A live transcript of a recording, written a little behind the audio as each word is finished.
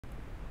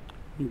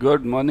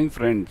Good morning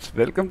friends,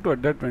 welcome to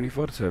Adda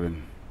 24/7.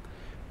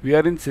 We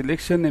are in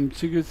selection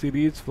MCQ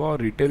series for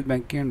retail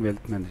banking and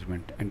wealth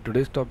management, and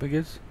today's topic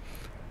is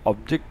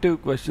objective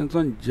questions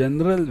on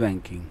general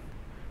banking.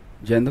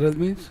 General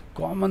means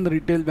common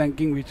retail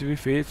banking which we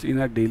face in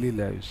our daily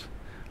lives.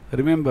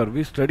 Remember,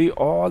 we study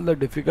all the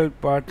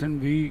difficult parts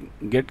and we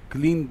get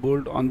clean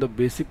bold on the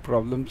basic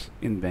problems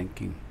in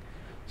banking.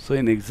 So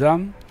in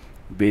exam,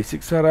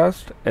 basics are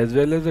asked as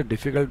well as the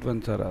difficult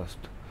ones are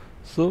asked.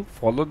 So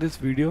follow this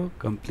video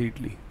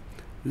completely.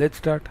 Let's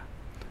start.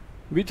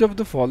 Which of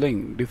the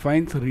following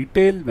defines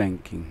retail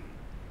banking?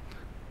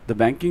 The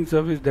banking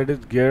service that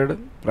is geared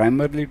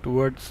primarily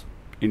towards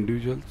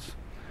individuals.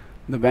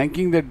 The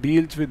banking that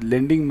deals with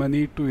lending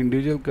money to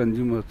individual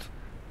consumers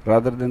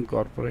rather than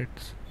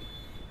corporates.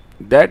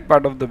 That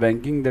part of the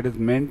banking that is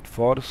meant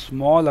for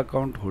small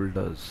account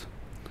holders.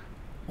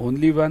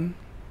 Only one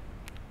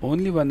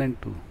and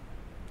two.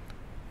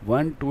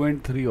 1, 2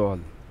 and 3 all,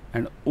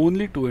 and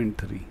only 2 and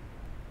 3.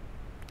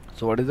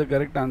 So what is the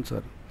correct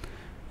answer?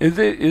 Is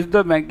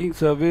the banking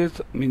service,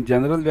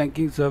 general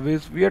banking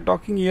service, we are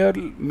talking here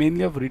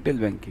mainly of retail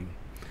banking.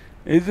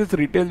 Is this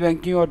retail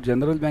banking or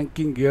general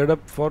banking geared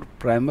up for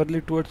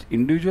primarily towards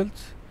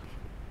individuals?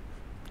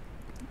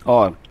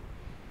 Or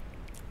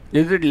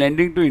is it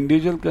lending to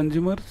individual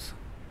consumers?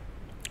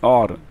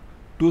 Or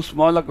to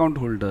small account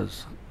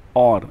holders?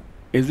 Or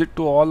is it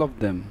to all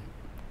of them?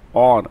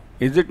 Or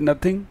is it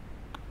nothing?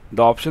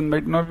 The option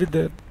might not be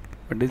there,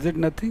 but is it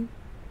nothing?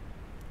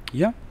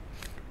 Yeah.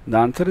 The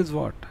answer is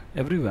what?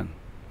 Everyone.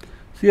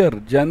 See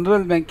here,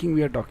 general banking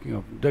we are talking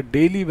of, the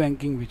daily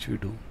banking which we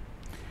do.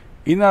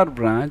 In our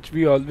branch,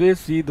 we always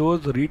see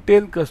those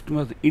retail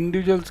customers,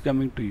 individuals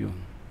coming to you.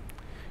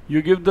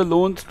 You give the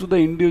loans to the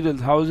individuals,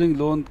 housing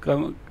loan,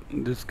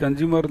 this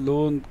consumer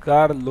loan,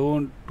 car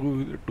loan,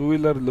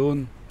 two-wheeler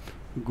loan,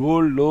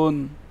 gold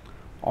loan.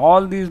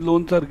 All these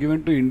loans are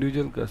given to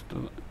individual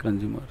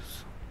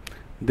consumers.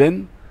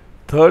 Then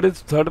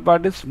third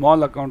part is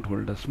small account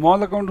holders.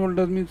 Small account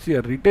holders means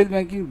here retail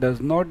banking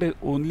does not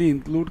only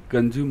include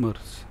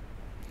consumers.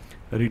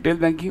 Retail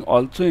banking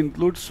also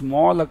includes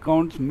small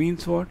accounts.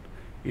 Means what?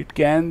 It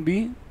can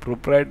be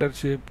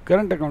proprietorship,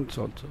 current accounts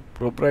also,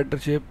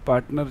 proprietorship,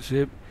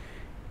 partnership,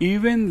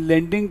 even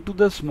lending to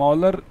the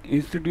smaller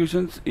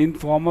institutions in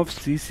form of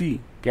CC,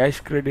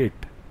 cash credit.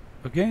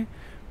 Okay,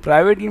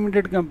 private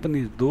limited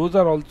companies, those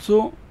are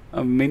also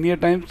many a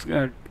times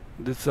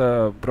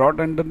brought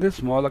under the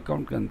small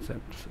account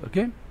concepts.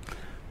 Okay,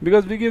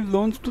 because we give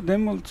loans to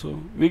them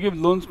also. We give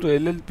loans to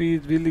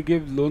LLPs, we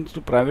give loans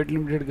to private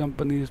limited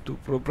companies, to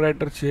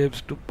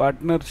proprietorships, to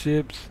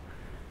partnerships.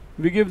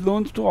 We give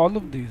loans to all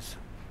of these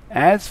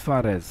as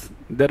far as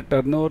their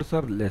turnovers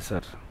are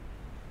lesser.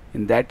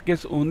 In that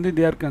case only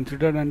they are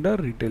considered under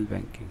retail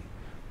banking.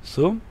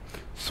 So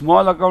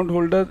small account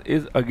holders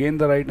is again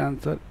the right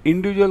answer.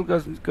 Individual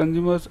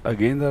consumers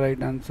again the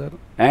right answer.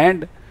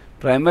 And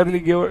primarily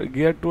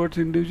geared towards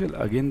individual,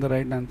 again the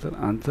right answer.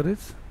 Answer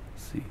is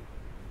C.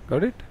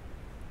 Got it?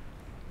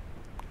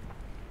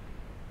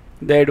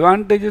 The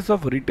advantages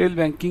of retail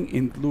banking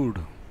include,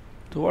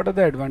 so what are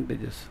the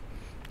advantages?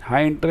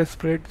 High interest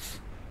spreads,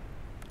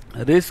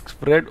 risk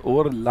spread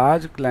over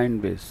large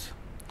client base,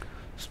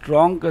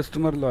 strong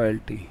customer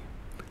loyalty,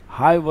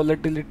 high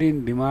volatility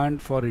in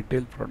demand for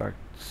retail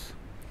products.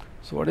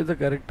 So what is the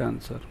correct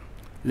answer?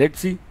 Let's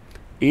see.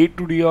 A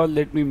to D all,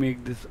 let me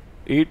make this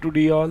A to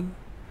D all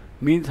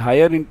means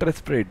higher interest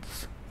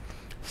spreads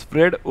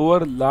spread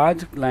over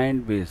large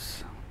client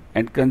base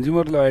and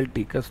consumer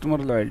loyalty, customer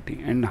loyalty,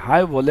 and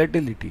high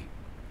volatility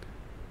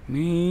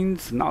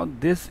means now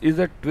this is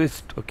a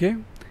twist. Okay,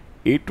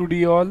 A to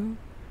D all,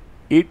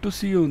 A to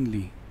C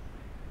only,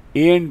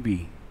 A and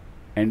B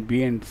and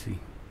B and C.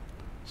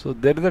 So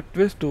there is a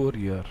twist over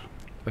here.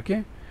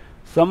 Okay,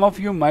 some of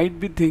you might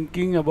be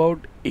thinking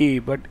about A,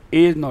 but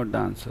A is not the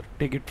answer.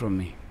 Take it from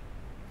me.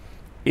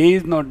 A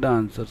is not the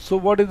answer. So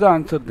what is the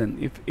answer then?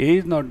 If A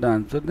is not the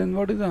answer, then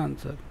what is the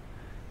answer?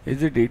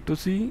 Is it A to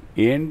C,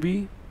 A and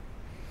B?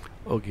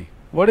 Okay.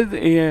 What is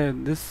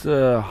this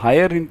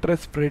higher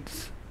interest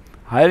spreads?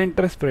 Higher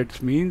interest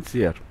spreads means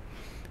here,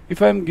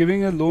 if I am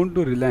giving a loan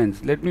to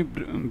Reliance, let me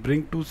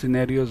bring two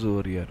scenarios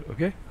over here.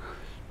 Okay.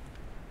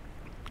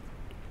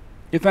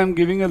 If I am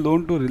giving a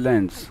loan to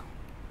Reliance,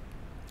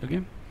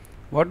 okay,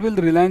 what will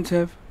Reliance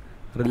have?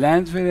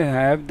 Reliance will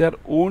have their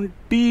own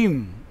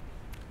team.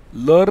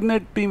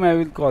 Learned team, I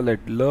will call it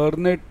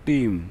learned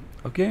team.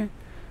 Okay,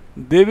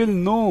 they will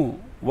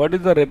know what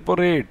is the repo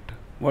rate,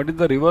 what is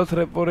the reverse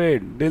repo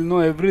rate. They'll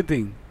know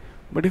everything.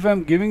 But if I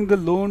am giving the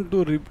loan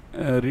to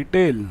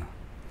retail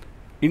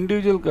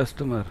individual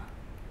customer,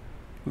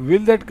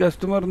 will that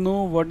customer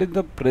know what is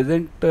the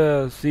present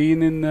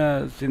scene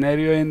in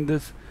scenario in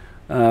this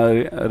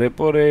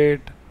repo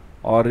rate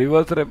or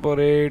reverse repo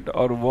rate,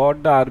 or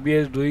what the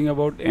RBI is doing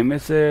about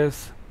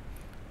MSS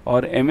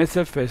or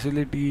MSF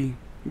facility?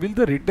 Will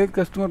the retail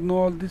customer know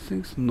all these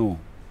things? No.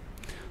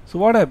 So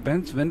what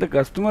happens when the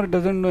customer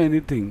doesn't know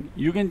anything?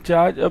 You can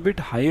charge a bit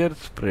higher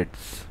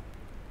spreads.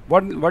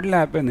 What will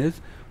happen is,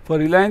 for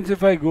Reliance,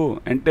 if I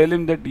go and tell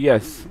him that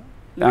yes,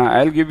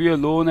 I'll give you a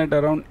loan at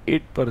around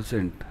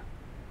 8%.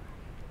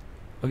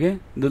 Okay,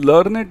 the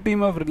learned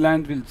team of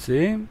Reliance will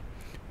say,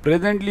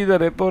 presently the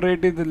repo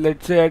rate is,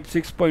 let's say, at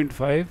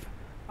 6.5.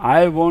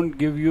 I won't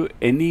give you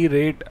any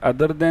rate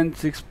other than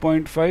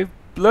 6.5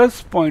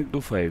 plus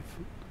 0.25.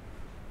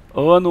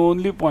 Earn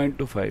only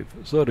 0.25.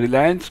 So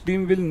Reliance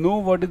team will know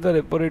what is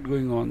the repo rate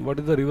going on, what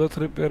is the reverse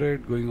repo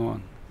rate going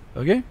on.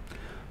 Okay,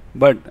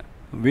 but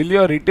will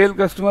your retail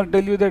customer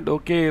tell you that,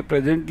 okay,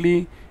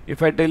 presently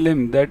if I tell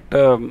him that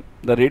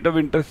the rate of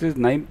interest is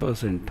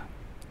 9%,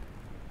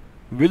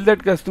 will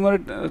that customer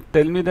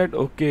tell me that,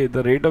 okay,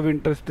 the rate of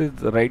interest is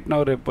right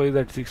now repo is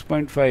at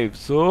 6.5,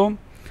 so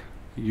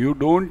you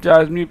don't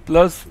charge me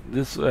plus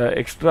this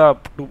extra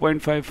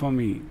 2.5 for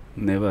me?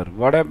 Never.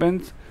 What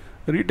happens?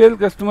 Retail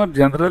customer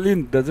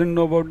generally doesn't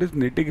know about this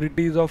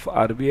nitty-gritties of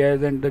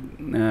RBIs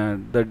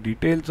and the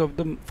details of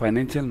the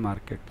financial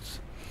markets.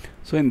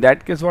 So in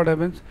that case, what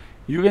happens?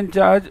 You can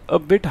charge a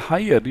bit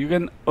higher, you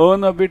can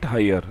earn a bit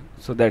higher.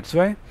 So that's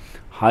why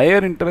higher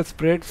interest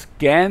rates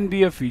can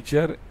be a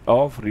feature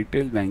of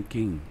retail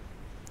banking.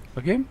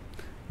 Okay.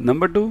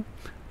 Number 2,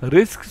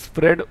 risk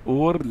spread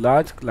over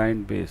large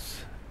client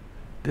base.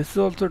 This is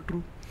also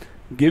true.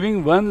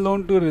 Giving one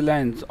loan to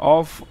Reliance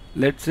of,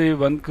 let's say,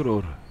 1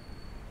 crore.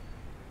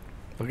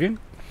 Okay.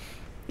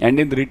 And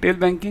in retail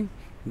banking,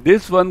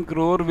 this 1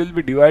 crore will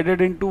be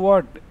divided into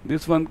what?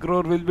 This 1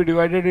 crore will be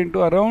divided into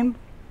around,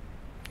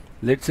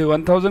 let's say,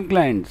 1000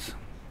 clients.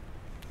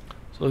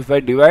 So if I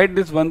divide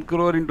this 1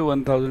 crore into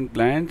 1000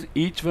 clients,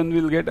 each one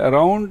will get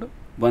around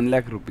 1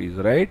 lakh rupees,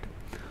 right?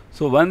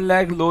 So 1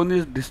 lakh loan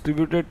is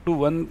distributed to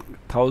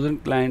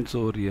 1000 clients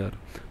over here.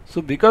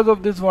 So because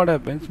of this, what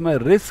happens? My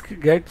risk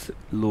gets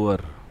lower,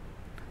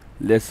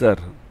 lesser.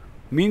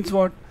 Means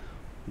what?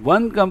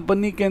 One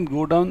company can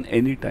go down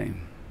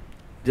anytime.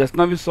 Just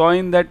now we saw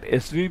in that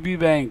SVB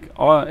bank,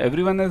 or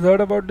everyone has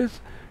heard about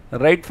this?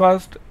 Right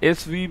fast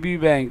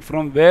SVB bank.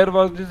 From where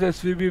was this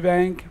SVB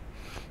bank?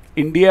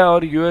 India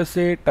or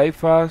USA? Type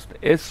fast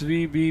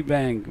SVB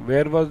bank.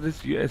 Where was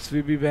this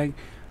SVB bank?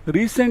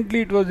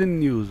 Recently it was in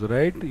news,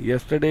 right?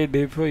 Yesterday,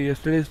 day before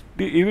yesterday,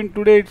 even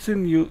today it's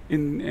in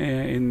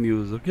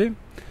news. Okay.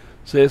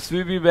 So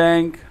SVB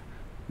bank.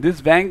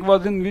 This bank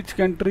was in which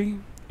country?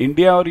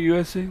 India or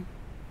USA?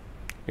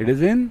 It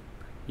is in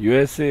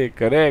USA,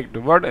 correct.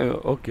 What?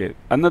 Okay,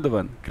 another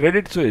one.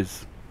 Credit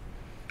Suisse.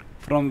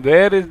 From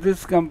where is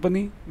this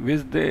company?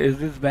 Which is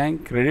this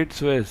bank? Credit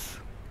Suisse.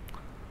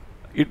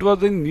 It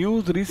was in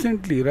news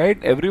recently,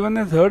 right? Everyone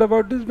has heard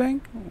about this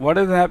bank. What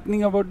is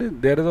happening about this?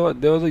 There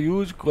was a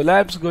huge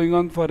collapse going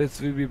on for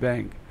SVB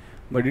bank,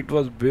 but it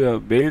was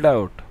bailed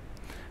out.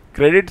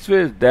 Credit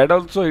Suisse, that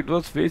also it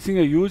was facing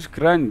a huge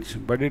crunch,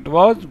 but it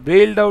was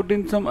bailed out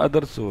in some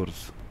other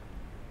source.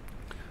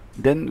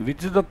 Then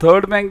which is the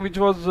third bank which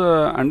was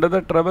under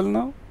the trouble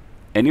now?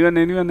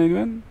 Anyone?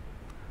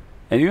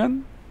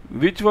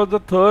 Which was the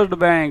third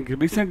bank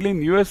recently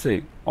in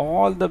USA?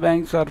 All the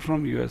banks are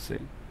from USA.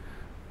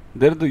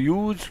 There is a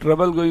huge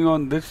trouble going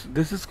on. This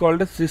is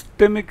called a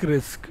systemic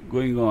risk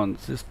going on.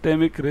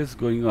 Systemic risk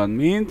going on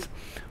means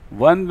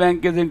one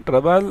bank is in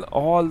trouble,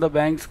 all the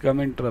banks come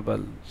in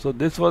trouble. So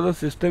this was a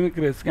systemic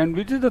risk. And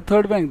which is the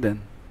third bank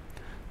then?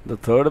 The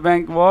third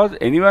bank was,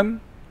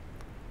 anyone?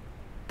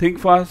 Think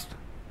fast.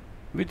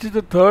 Which is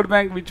the third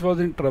bank which was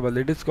in trouble?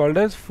 It is called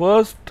as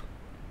First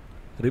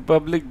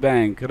Republic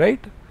Bank,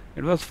 right?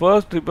 It was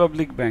First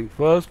Republic Bank.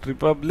 First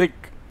Republic,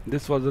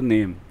 this was the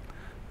name.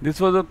 This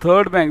was the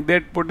third bank. They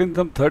had put in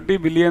some 30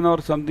 billion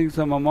or something,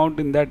 some amount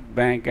in that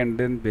bank and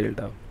then bailed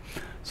out.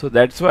 So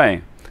that's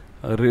why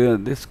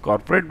this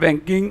corporate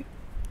banking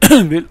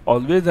will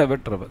always have a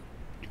trouble.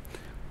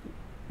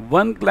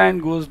 One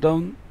client goes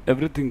down,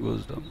 everything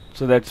goes down.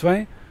 So that's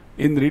why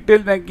in retail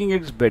banking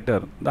it's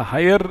better. The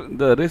higher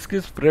the risk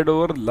is spread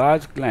over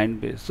large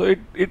client base. So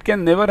it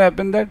can never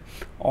happen that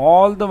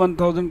all the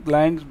 1000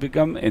 clients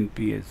become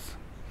NPAs.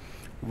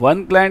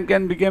 One client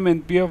can become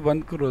NPA of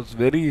 1 crore,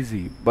 very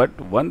easy. But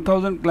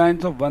 1000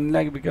 clients of 1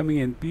 lakh becoming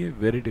NPA,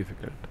 very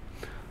difficult.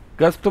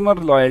 Customer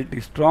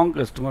loyalty, strong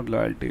customer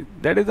loyalty.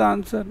 That is the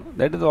answer.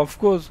 That is, of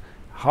course,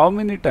 how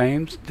many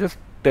times, just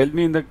tell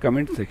me in the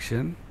comment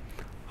section,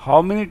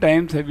 how many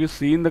times have you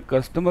seen the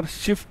customer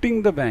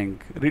shifting the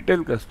bank,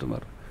 retail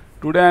customer?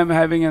 Today I am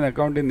having an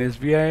account in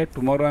SBI,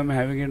 tomorrow I am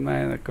having my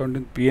account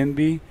in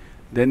PNB,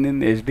 then in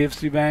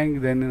HDFC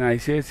Bank, then in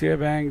ICICI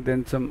Bank,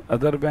 then some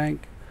other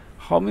bank.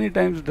 How many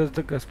times does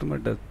the customer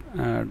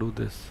do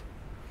this?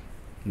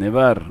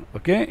 Never.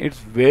 Okay, it's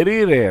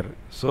very rare.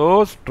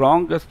 So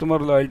strong customer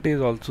loyalty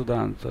is also the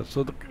answer.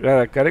 So the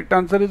correct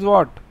answer is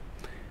what?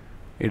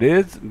 It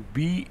is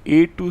B,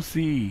 A to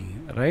C,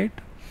 right?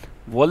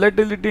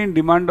 Volatility in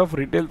demand of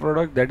retail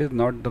product, that is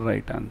not the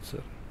right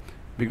answer,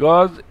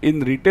 because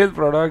in retail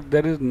product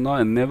there is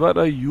never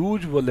a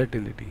huge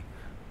volatility.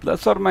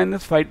 Plus or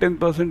minus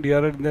 5-10%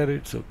 here and there,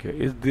 it's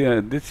okay.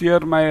 This year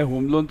my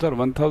home loans are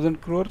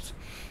 1000 crores.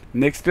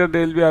 Next year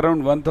they will be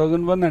around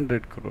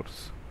 1100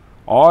 crores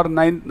or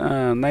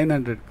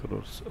 900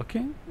 crores.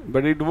 Okay,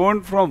 but it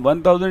won't, from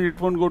 1000 it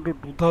won't go to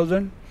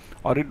 2000,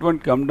 or it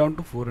won't come down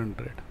to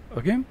 400.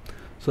 Okay,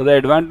 so the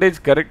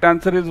advantage, correct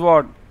answer is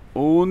what?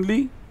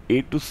 Only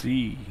A to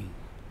C.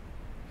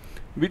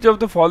 Which of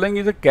the following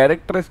is the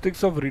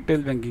characteristics of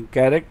retail banking?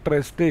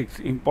 Characteristics,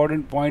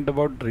 important point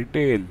about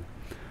retail.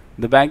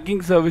 The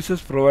banking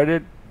services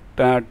provided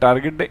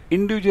target the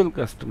individual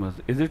customers.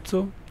 Is it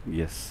so?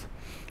 Yes.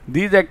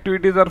 These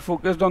activities are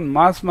focused on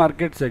mass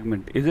market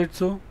segment. Is it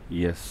so?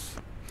 Yes.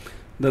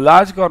 The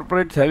large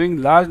corporates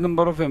having large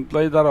number of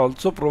employees are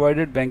also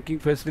provided banking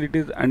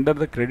facilities under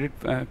the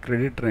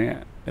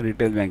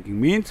retail banking.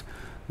 Means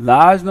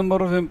large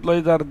number of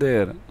employees are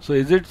there. So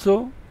is it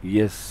so?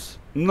 Yes.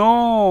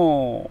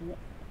 No.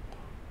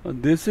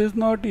 This is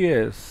not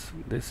yes.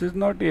 This is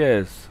not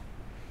yes.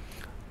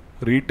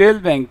 Retail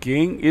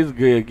banking is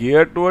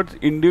geared towards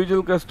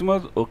individual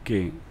customers.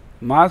 Okay.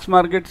 Mass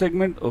market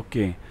segment.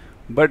 Okay.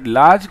 But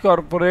large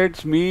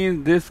corporates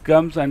means this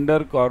comes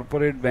under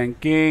corporate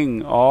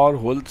banking or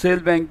wholesale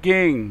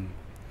banking.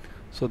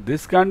 So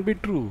this can't be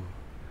true.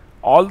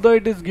 Although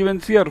it is given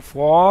here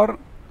for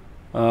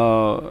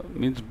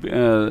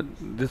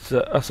this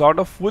sort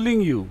of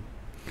fooling you.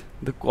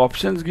 The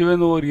options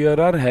given over here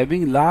are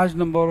having large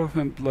number of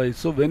employees.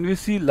 So when we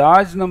see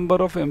large number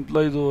of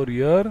employees over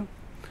here,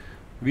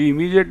 we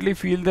immediately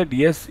feel that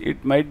yes,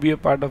 it might be a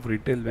part of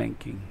retail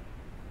banking.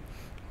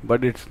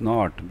 But it's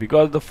not,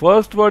 because the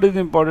first word is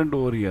important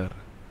over here.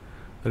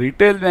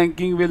 Retail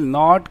banking will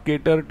not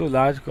cater to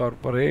large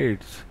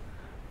corporates.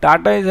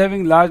 Tata is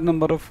having large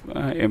number of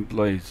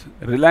employees.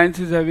 Reliance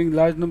is having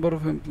large number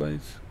of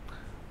employees.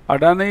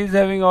 Adani is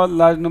having all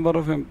large number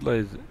of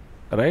employees,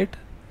 right?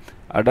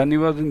 Adani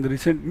was in the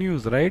recent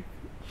news, right?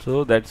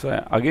 So that's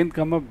why again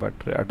come up, but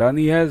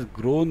Adani has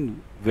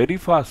grown very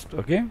fast,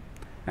 okay?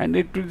 And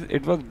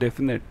it was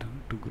definite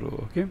to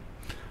grow, okay?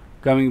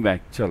 Coming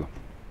back, chalo.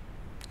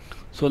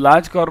 So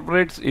large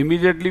corporates,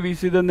 immediately we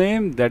see the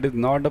name, that is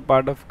not a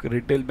part of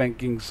retail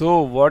banking. So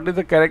what is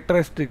the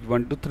characteristic?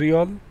 1 to 3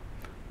 all?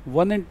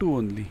 1 and 2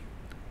 only.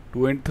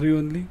 2 and 3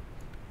 only.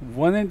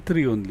 1 and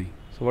 3 only.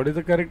 So what is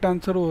the correct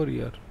answer over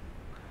here?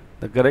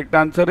 The correct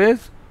answer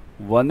is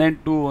 1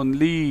 and 2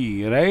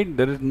 only, right?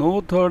 There is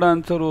no third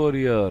answer over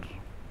here.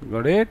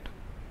 Got it?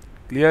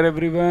 Clear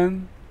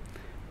everyone?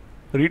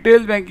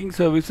 Retail banking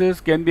services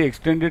can be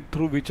extended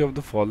through which of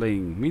the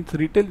following? Means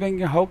retail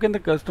banking, how can the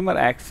customer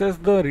access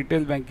the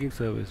retail banking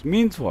service?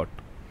 Means what?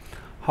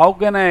 How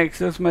can I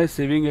access my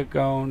saving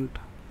account?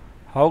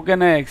 How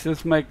can I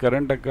access my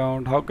current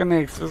account? How can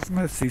I access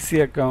my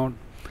CC account?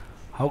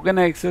 How can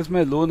I access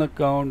my loan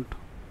account?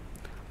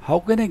 How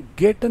can I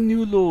get a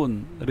new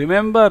loan?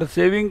 Remember,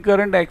 saving,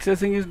 current,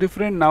 accessing is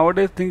different.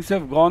 Nowadays things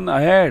have gone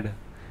ahead.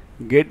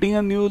 Getting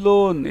a new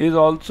loan is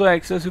also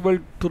accessible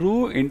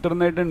through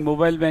internet and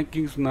mobile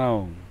bankings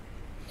now.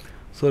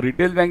 So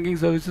retail banking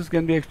services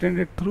can be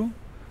extended through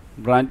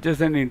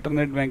branches and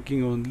internet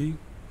banking only.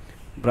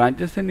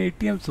 Branches and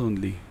ATMs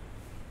only.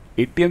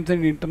 ATMs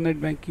and internet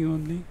banking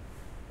only.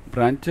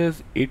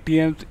 Branches,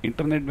 ATMs,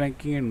 internet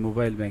banking and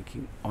mobile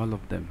banking. All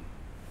of them.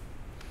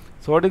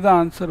 So what is the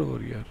answer over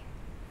here?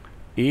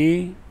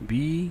 A,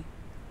 B,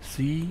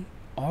 C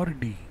or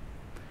D?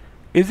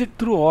 Is it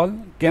through all?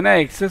 Can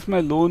I access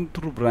my loan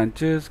through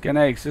branches? Can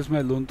I access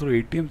my loan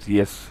through ATMs?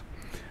 Yes.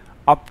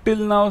 Up till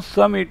now,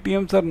 some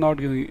ATMs are not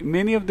giving.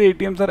 Many of the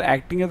ATMs are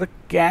acting as a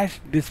cash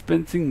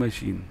dispensing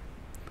machine.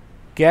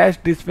 Cash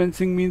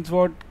dispensing means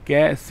what?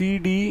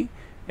 CDM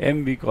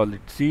we call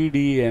it.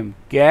 CDM.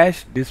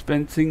 Cash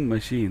dispensing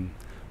machine.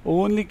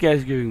 Only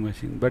cash giving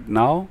machine. But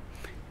now,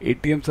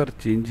 ATMs are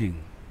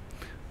changing.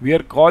 We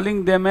are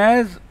calling them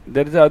as,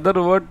 there is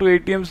another word to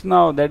ATMs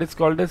now, that is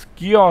called as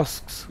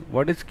kiosks.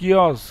 What is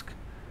kiosk?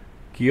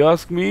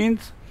 Kiosk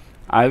means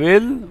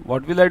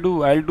what will I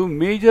do? I'll do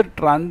major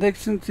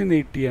transactions in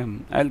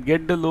ATM. I'll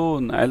get the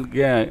loan. I'll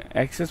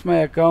access my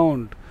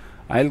account.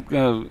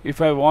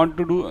 If I want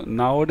to do,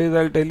 nowadays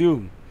I'll tell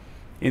you,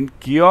 in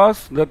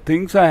kiosks the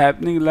things are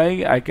happening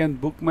like I can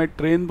book my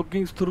train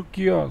bookings through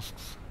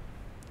kiosks.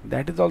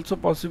 That is also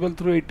possible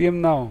through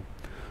ATM now.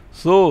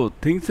 So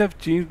things have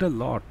changed a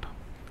lot.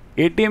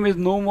 ATM is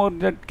no more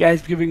that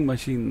cash giving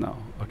machine now.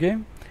 Okay.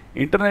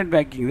 Internet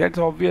banking, that's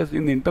obvious.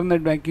 In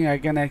internet banking I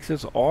can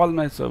access all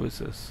my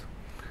services.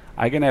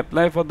 I can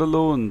apply for the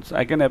loans.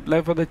 I can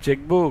apply for the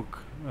checkbook,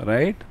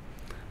 right?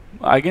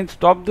 I can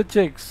stop the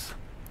checks.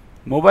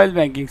 Mobile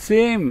banking,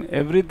 same.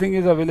 Everything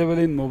is available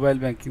in mobile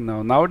banking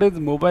now. Nowadays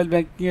mobile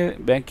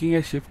banking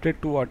has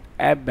shifted to what?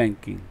 App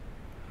banking.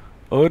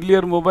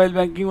 Earlier mobile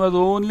banking was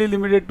only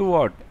limited to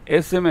what?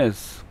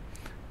 SMS.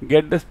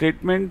 Get the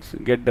statements,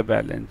 get the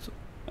balance.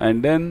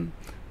 And then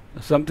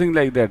something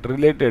like that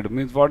related,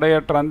 means what are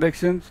your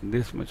transactions,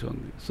 this much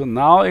only. So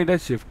now it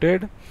has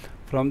shifted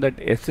from that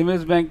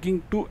SMS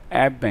banking to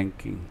app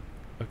banking.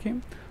 Okay,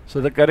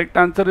 so the correct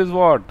answer is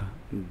what?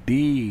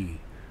 D.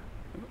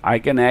 I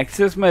can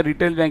access my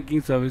retail banking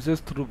services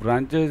through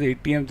branches,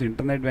 ATMs,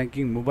 internet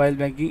banking, mobile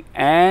banking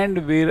and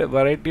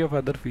variety of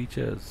other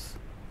features.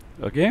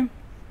 Okay.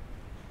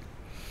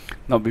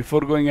 Now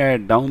before going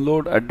ahead,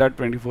 download Adda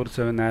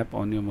 24/7 app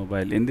on your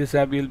mobile. In this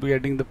app you will be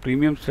getting the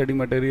premium study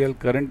material,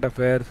 current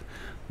affairs,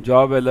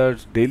 job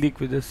alerts, daily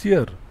quizzes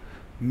here.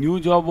 new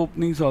job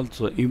openings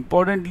also.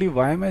 Importantly,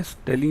 why am I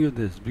telling you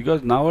this?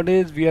 Because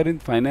nowadays we are in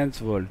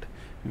finance world.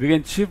 We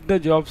can shift the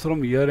jobs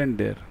from here and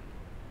there.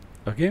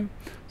 Okay,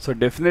 so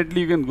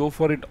definitely you can go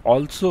for it.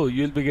 Also,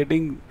 you will be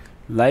getting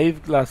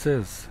live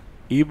classes,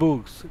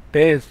 ebooks,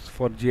 tests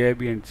for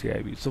JAIIB and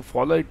CIIB. So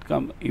follow it,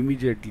 come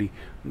immediately.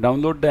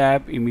 Download the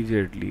app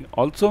immediately.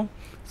 Also,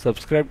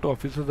 subscribe to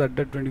Officers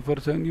Adda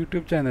 24/7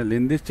 YouTube channel.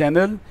 In this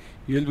channel,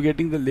 you will be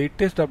getting the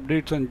latest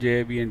updates on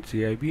JAIIB and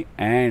CIIB,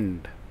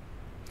 and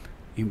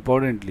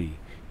importantly,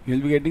 you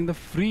will be getting the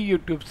free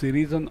YouTube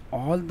series on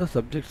all the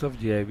subjects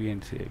of JAIIB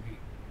and CIIB.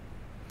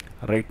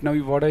 Right now,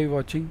 what are you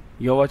watching?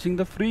 You're watching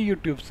the free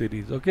YouTube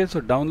series. Okay,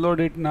 so download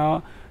it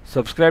now,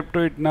 subscribe to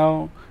it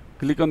now,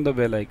 click on the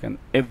bell icon.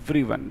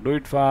 Everyone, do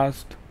it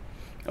fast.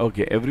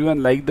 Okay,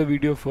 everyone like the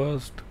video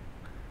first.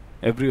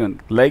 Everyone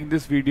like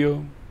this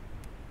video.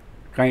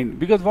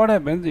 Because what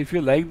happens if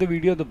you like the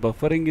video, the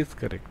buffering is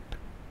correct.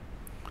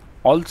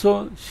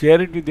 Also,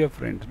 share it with your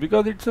friends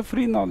because it's a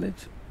free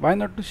knowledge. Why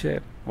not to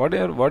share?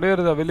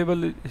 Whatever is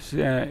available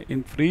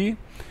in free,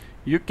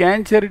 you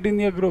can share it in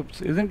your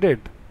groups, isn't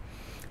it?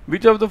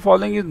 Which of the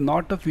following is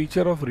not a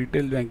feature of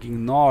retail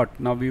banking? Not.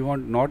 Now we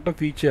want not a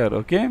feature,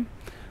 okay?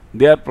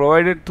 They are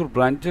provided through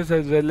branches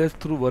as well as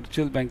through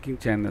virtual banking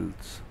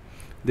channels.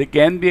 They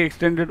can be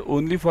extended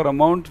only for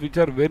amounts which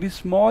are very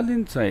small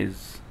in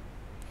size.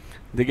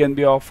 They can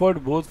be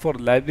offered both for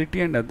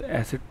liability and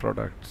asset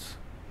products.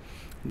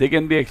 They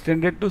can be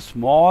extended to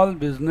small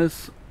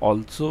business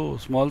also,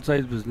 small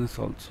size business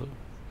also.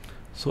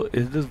 So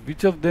is this,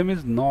 which of them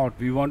is not?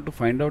 We want to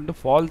find out the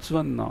false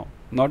one now,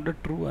 not the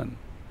true one.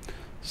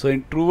 So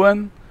in true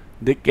one,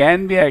 they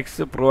can be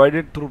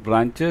provided through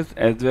branches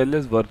as well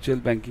as virtual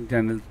banking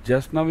channels.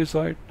 Just now we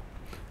saw it.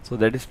 So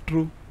that is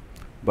true.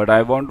 But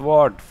I want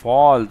what?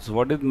 False.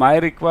 What is my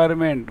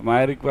requirement?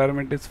 My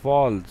requirement is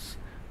false.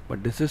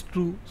 But this is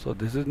true. So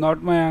this is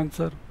not my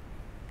answer.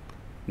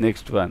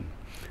 Next one.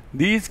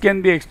 These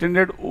can be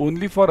extended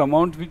only for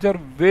amounts which are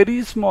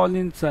very small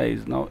in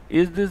size. Now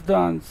is this the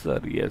answer?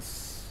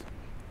 Yes.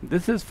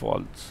 This is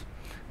false.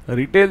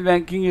 Retail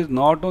banking is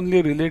not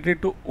only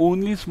related to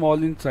only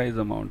small in size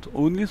amounts.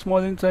 Only small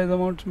in size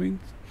amounts means,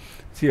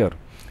 see here,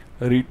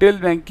 retail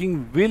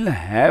banking will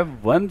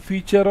have one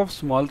feature of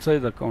small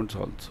size accounts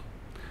also.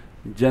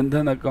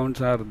 Jandhan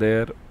accounts are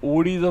there,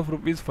 ODs of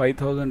rupees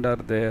 5,000 are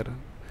there.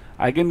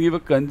 I can give a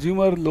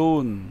consumer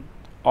loan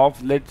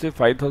of let's say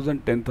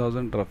 5,000,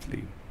 10,000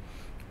 roughly.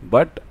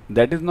 But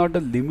that is not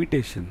a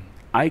limitation.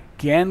 I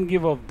can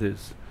give of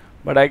this.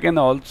 But I can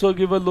also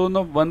give a loan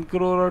of 1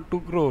 crore or 2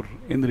 crore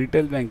in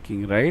retail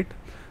banking, right?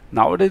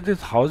 Nowadays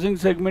this housing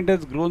segment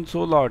has grown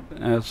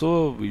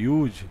so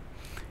huge.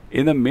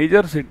 In the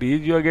major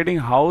cities, you are getting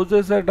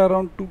houses at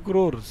around 2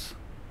 crores.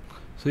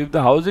 So if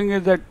the housing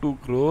is at 2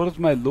 crores,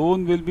 my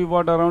loan will be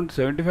what, around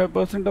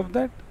 75% of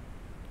that,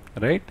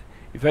 right?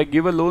 If I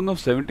give a loan of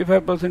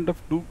 75%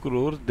 of 2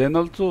 crores, then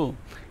also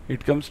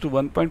it comes to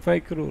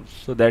 1.5 crores.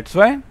 So that's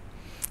why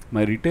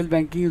my retail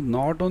banking is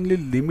not only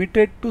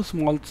limited to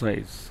small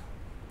size.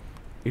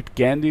 It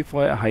can be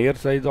for a higher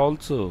size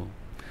also.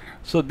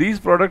 So these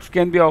products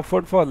can be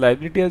offered for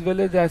liability as well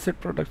as asset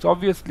products.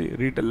 Obviously,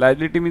 retail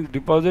liability means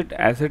deposit,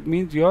 asset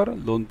means your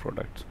loan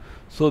products.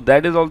 So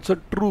that is also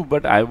true,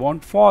 but I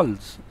want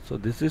false. So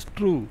this is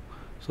true.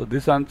 So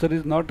this answer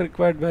is not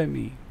required by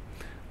me.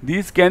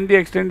 These can be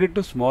extended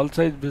to small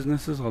size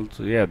businesses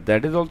also. Yeah,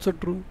 that is also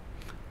true.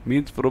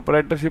 Means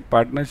proprietorship,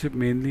 partnership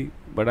mainly,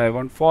 but I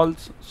want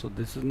false. So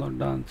this is not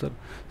the answer.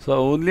 So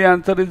only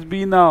answer is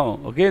B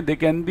now. Okay, they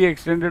can be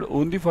extended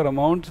only for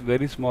amounts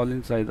very small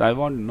in size. I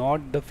want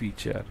not the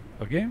feature.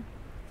 Okay.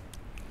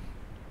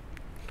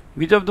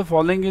 Which of the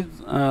following is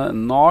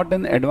not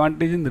an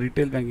advantage in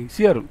retail banking?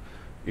 See here,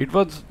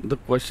 the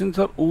questions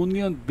are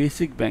only on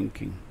basic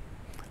banking.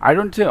 I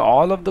don't say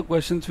all of the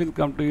questions will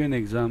come to you in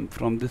exam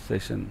from this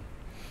session,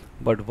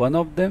 but one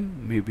of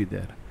them may be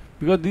there.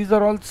 Because these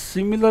are all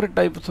similar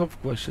types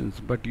of questions,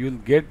 but you will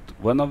get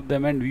one of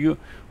them, and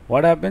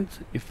what happens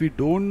if we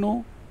don't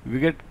know, we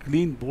get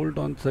clean bold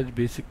on such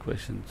basic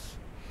questions.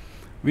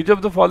 Which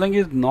of the following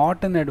is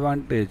not an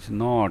advantage?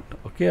 Not.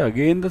 Okay,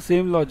 again the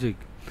same logic.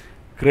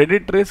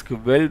 Credit risk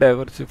well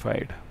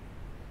diversified.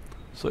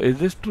 So is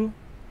this true?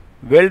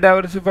 Well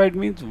diversified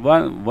means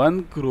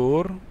 1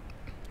 crore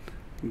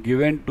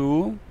given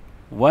to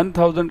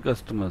 1,000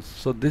 customers.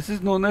 So this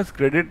is known as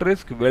credit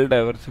risk well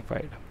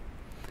diversified.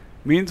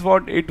 Means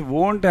what? It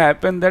won't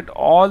happen that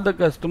all the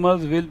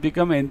customers will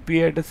become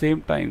NPA at the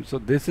same time. So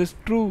this is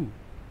true.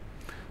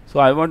 So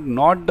I want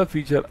not the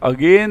feature.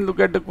 Again look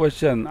at the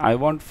question. I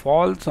want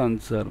false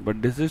answer,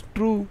 but this is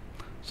true.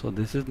 So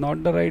this is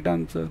not the right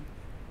answer.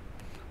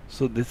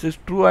 So this is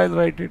true, I'll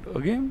write it.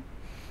 Okay.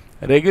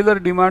 Regular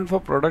demand for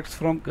products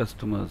from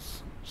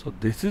customers. So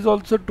this is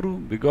also true,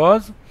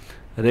 because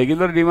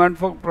regular demand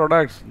for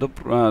products,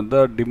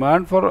 the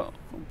demand for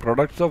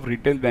products of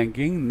retail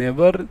banking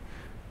never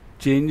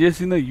changes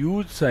in a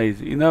huge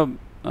size, in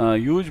a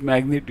huge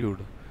magnitude.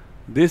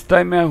 This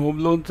time my home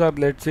loans are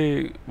let's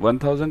say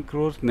 1,000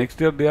 crores,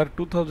 next year they are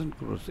 2,000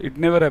 crores. It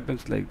never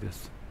happens like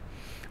this.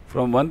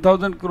 From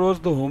 1000 crores,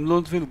 the home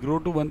loans will grow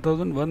to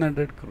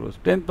 1100 crores.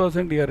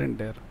 10% here and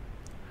there.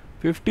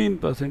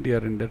 15% here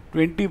and there.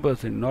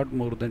 20%, not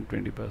more than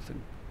 20%.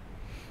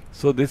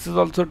 So this is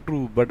also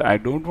true, but I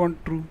don't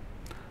want true.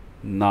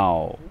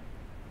 Now,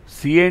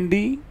 C and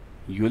D,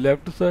 you'll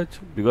have to search,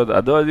 because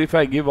otherwise if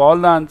I give all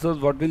the answers,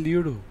 what will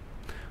you do?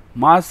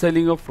 Mass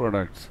selling of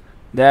products.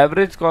 The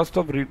average cost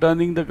of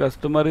returning the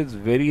customer is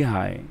very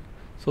high.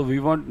 So we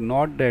want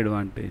not the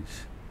advantage.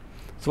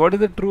 So what is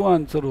the true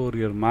answer over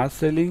here? Mass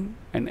selling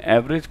and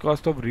average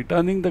cost of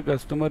returning the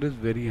customer is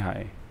very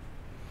high.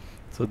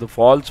 So the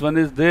false one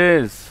is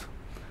this.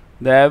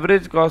 The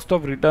average cost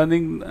of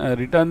returning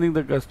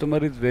the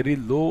customer is very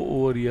low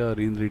over here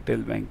in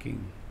retail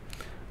banking.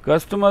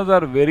 Customers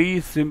are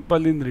very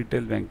simple in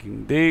retail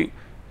banking.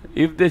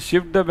 If they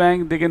shift the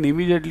bank, they can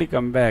immediately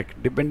come back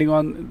depending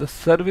on the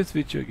service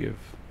which you give.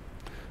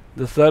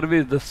 The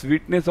service, the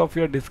sweetness of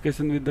your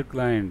discussion with the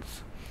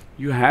clients.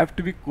 You have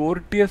to be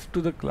courteous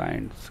to the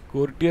clients.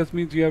 Courteous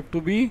means you have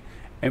to be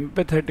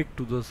empathetic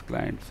to those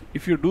clients.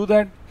 If you do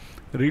that,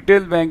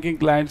 retail banking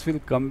clients will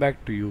come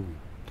back to you.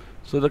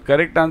 So the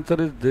correct answer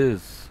is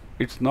this.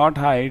 It's not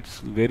high, it's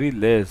very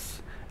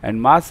less.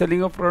 And mass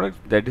selling of products,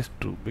 that is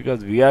true,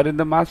 because we are in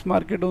the mass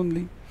market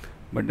only.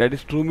 But that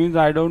is true means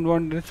I don't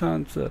want this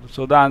answer.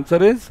 So the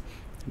answer is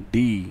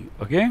D.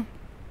 Okay.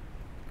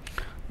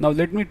 Now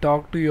let me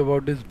talk to you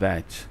about this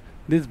batch.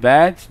 This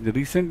batch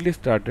recently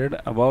started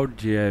about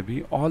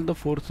JAIIB. All the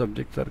 4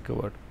 subjects are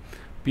covered.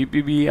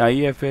 PPB,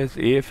 IFS,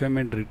 AFM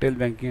and retail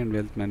banking and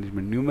wealth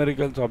management.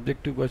 Numericals,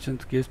 objective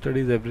questions, case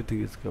studies,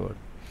 everything is covered.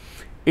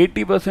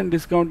 80%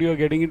 discount you are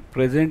getting it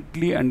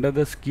presently under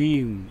the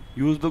scheme.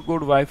 Use the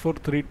code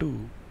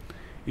Y432.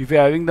 If you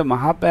are having the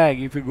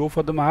Mahapack, if you go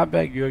for the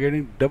Mahapack, you are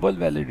getting double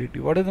validity.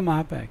 What is the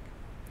Mahapack?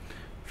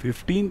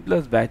 15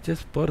 plus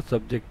batches per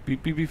subject.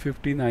 PPB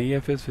 15,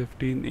 IFS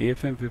 15,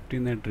 AFM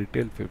 15 and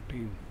retail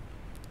 15.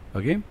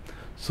 Okay.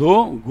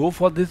 So go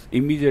for this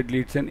immediately.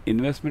 It's an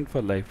investment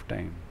for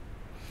lifetime.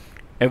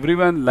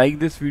 Everyone like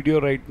this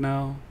video right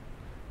now.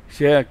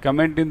 Share,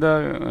 comment in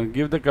the,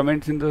 give the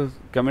comments in the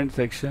comment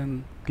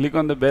section. Click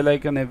on the bell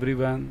icon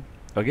everyone.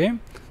 Okay.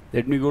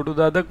 Let me go to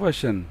the other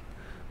question.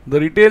 The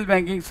retail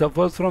banking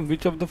suffers from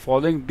which of the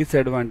following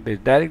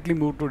disadvantage? Directly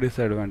move to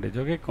disadvantage.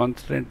 Okay.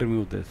 Constraint,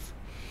 remove this.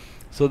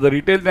 So the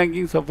retail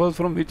banking suffers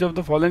from which of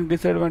the following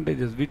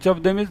disadvantages? Which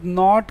of them is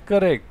not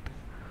correct?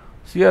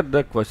 See here,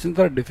 the questions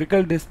are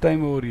difficult this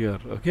time over here.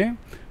 Okay.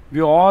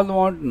 We all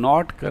want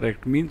not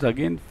correct, means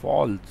again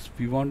false.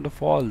 We want the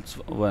false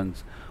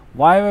ones.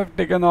 Why I have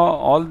taken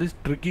all these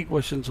tricky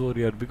questions over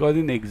here? Because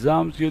in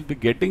exams you will be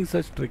getting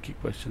such tricky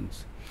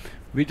questions.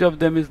 Which of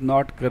them is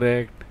not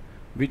correct?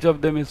 Which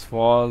of them is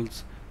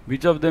false?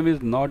 Which of them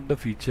is not the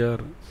feature?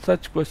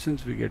 Such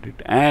questions we get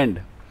it.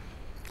 And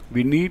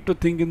we need to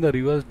think in the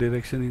reverse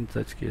direction in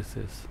such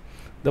cases.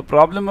 The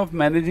problem of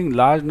managing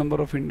large number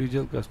of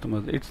individual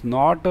customers, it's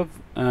not a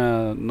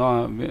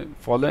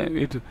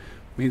it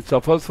means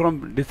suffers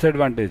from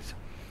disadvantage.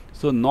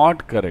 So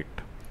not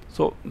correct.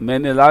 So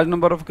large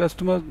number of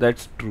customers,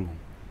 that's true.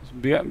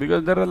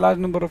 Because there are large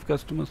number of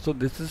customers. So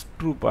this is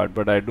true part,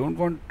 but I don't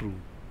want true.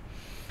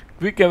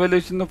 Quick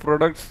evaluation of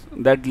products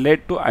that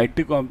led to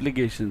IT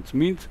complications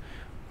means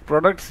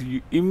products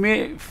you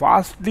may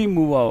fastly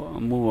move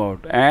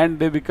out and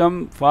they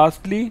become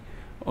fastly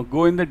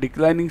go in the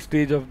declining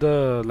stage of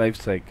the life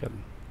cycle.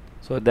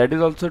 So that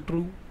is also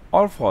true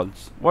or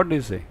false. What do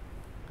you say?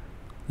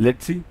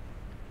 Let's see.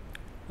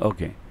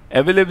 Okay.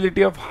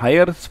 Availability of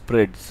higher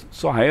spreads.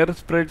 So higher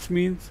spreads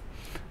means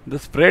the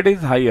spread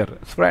is higher.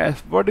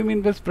 What do you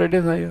mean by spread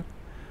is higher?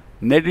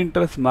 Net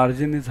interest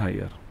margin is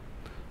higher.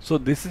 So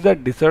this is a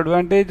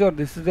disadvantage or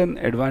this is an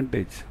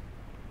advantage,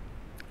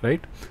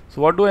 right?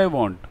 So what do I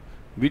want?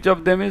 Which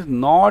of them is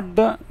not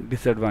the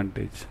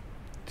disadvantage?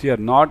 Here,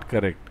 not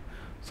correct.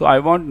 So I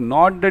want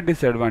not the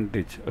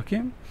disadvantage.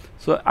 Okay.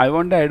 So I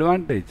want the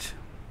advantage.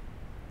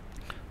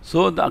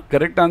 So the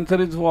correct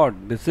answer is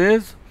what? This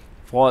is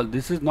false.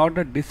 This is not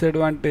a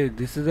disadvantage.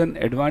 This is an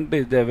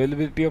advantage. The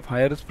availability of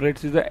higher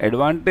spreads is an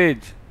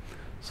advantage.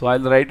 So I'll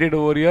write it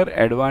over here,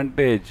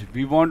 advantage.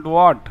 We want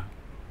what?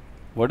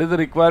 What is the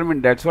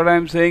requirement? That's what I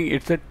am saying.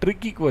 It's a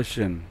tricky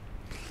question.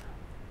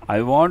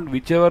 I want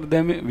which of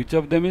them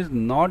is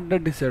not the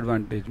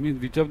disadvantage,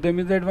 means which of them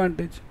is the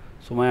advantage.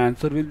 So my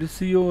answer will be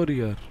C over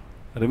here.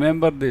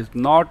 Remember this,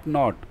 not.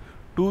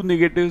 Two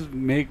negatives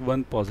make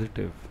one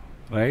positive,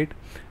 right?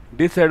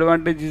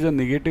 Disadvantage is a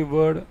negative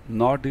word,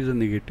 not is a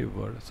negative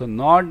word. So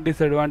not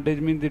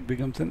disadvantage means it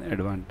becomes an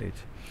advantage.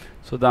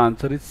 So the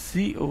answer is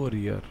C over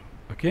here,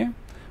 okay?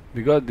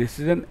 Because this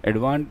is an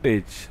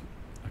advantage,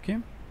 okay?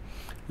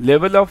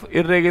 Level of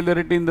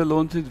irregularity in the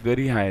loans is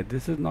very high.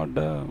 This is not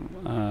the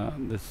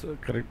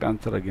correct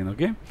answer again,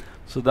 okay?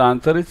 So the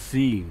answer is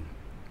C.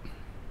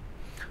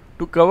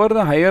 To cover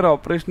the higher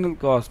operational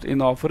cost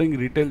in offering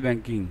retail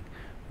banking,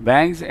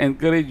 banks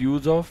encourage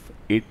use of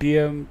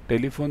ATM,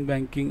 telephone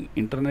banking,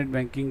 internet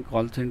banking,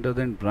 call centers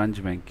and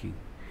branch banking.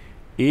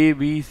 A,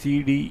 B,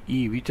 C, D,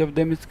 E. Which of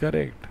them is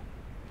correct?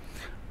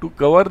 To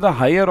cover the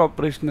higher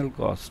operational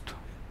cost.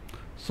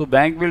 So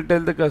bank will tell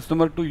the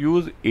customer to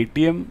use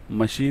ATM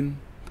machine,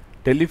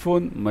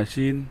 telephone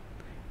machine,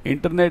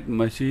 internet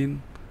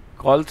machine,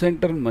 call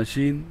center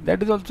machine.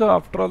 That is also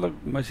after all a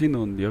machine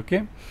only,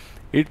 okay?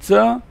 It's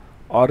a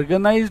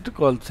organized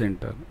call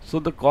center. So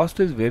the cost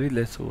is very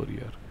less over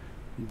here.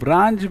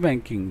 Branch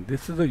banking,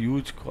 this is a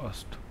huge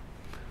cost.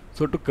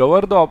 So to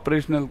cover the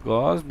operational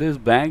cost, this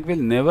bank will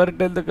never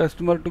tell the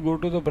customer to go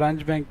to the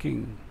branch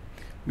banking,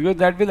 because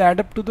that will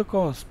add up to the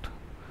cost.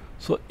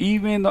 So E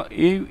will not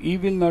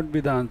be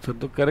the answer.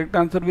 The correct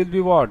answer will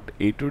be what?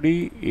 A to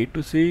D, A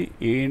to C,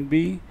 A and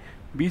B,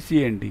 B,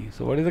 C and D.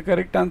 So what is the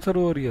correct answer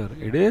over here?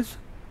 It is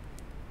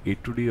A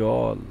to D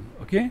all.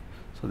 Okay.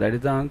 So that is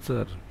the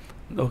answer.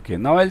 Okay.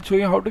 Now I'll show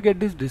you how to get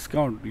this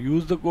discount.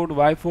 Use the code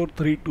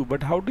Y432.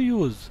 But how to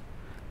use?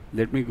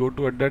 Let me go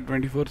to Adda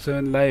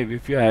 24/7 Live.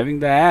 If you are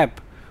having the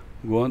app,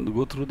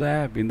 go through the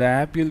app. In the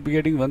app, you'll be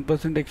getting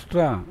 1%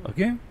 extra.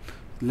 Okay.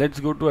 Let's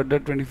go to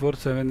Adda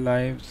 24/7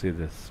 Live. See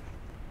this.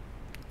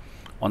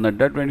 On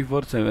Adda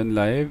 24/7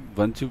 Live,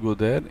 once you go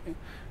there,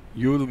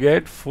 you will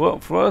get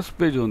first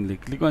page only.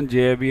 Click on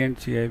JAIIB and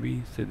CIB.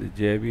 Say the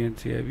JAIIB and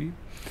CIB.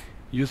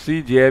 You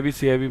see JAIIB,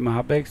 CIB,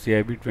 Mahapack,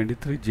 JAIIB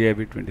 23,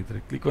 JAIIB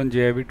 23. Click on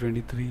JAIIB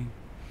 23.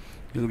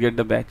 You'll get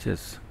the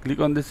batches. Click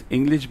on this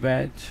English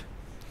batch.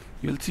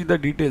 You'll see the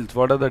details.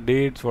 What are the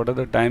dates? What are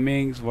the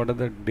timings? What are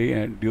the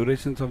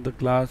durations of the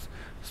class?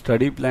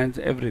 Study plans,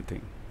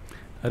 everything.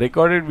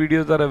 Recorded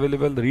videos are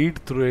available. Read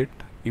through it.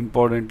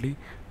 Importantly,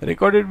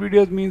 recorded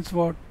videos means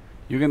what?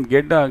 You can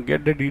get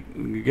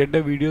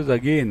the videos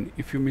again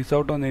if you miss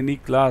out on any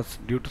class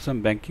due to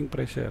some banking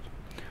pressure.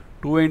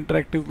 2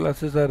 interactive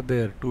classes are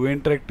there. 2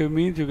 interactive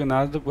means you can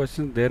ask the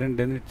questions there and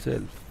then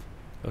itself.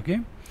 Okay.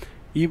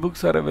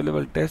 E-books are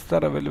available. Tests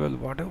are available.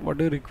 What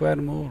do you require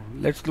more?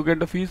 Let's look at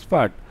the fees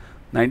part.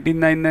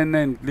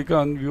 19,999. Click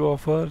on view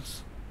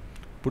offers.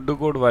 Put the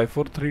code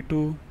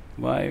Y432.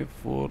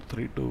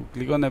 Y432.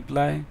 Click on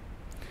apply.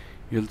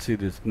 You'll see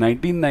this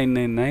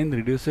 19,999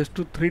 reduces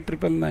to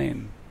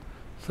 3,999.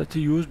 Such a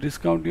huge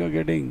discount you are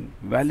getting.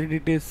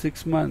 Validity is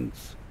 6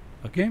 months.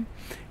 Okay.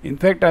 In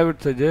fact, I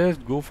would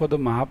suggest go for the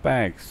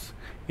Mahapacks.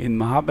 In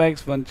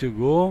Mahapacks, once you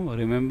go,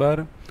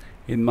 remember,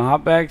 in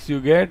Mahapacks you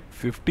get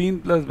 15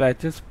 plus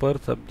batches per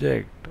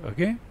subject.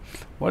 Okay.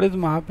 What is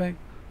Mahapack?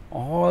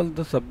 All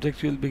the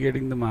subjects you will be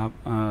getting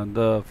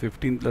the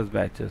 15 plus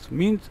batches.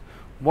 Means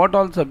what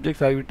all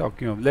subjects are we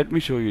talking of? Let me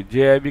show you.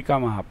 JAIIB ka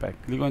Mahapack.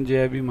 Click on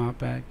JAIIB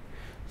Mahapack.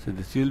 So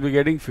this you will be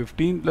getting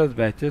 15 plus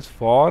batches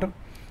for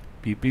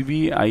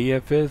PPB,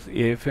 IFS,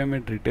 AFM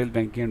and Retail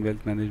Banking and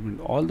Wealth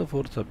Management. All the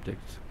 4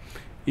 subjects.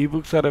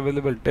 E-books are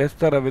available.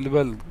 Tests are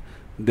available.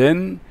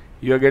 Then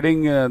you are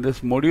getting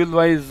this module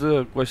wise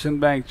question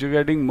banks. You are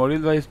getting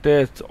module wise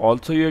tests.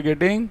 Also you are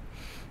getting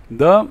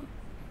the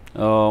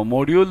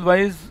module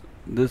wise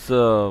this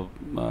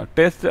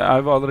test I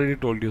have already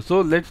told you.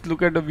 So let's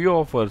look at the view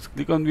offers.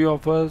 Click on view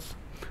offers.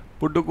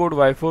 Put the code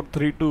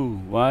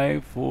Y432.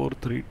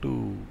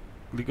 Y432.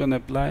 Click on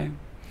apply.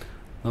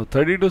 Now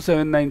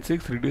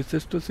 32,796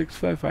 reduces to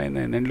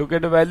 6,559 and look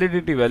at the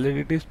validity.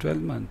 Validity is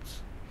 12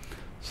 months.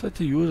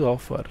 Such a huge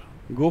offer.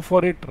 Go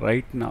for it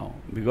right now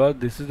because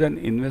this is an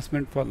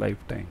investment for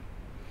lifetime.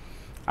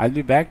 I'll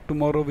be back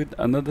tomorrow with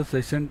another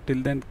session.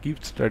 Till then,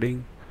 keep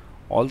studying.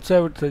 Also,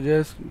 I would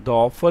suggest the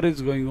offer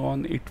is going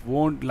on. It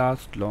won't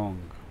last long.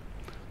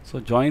 So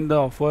join the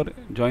offer,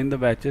 join the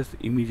batches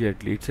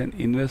immediately. It's an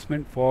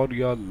investment for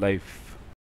your life.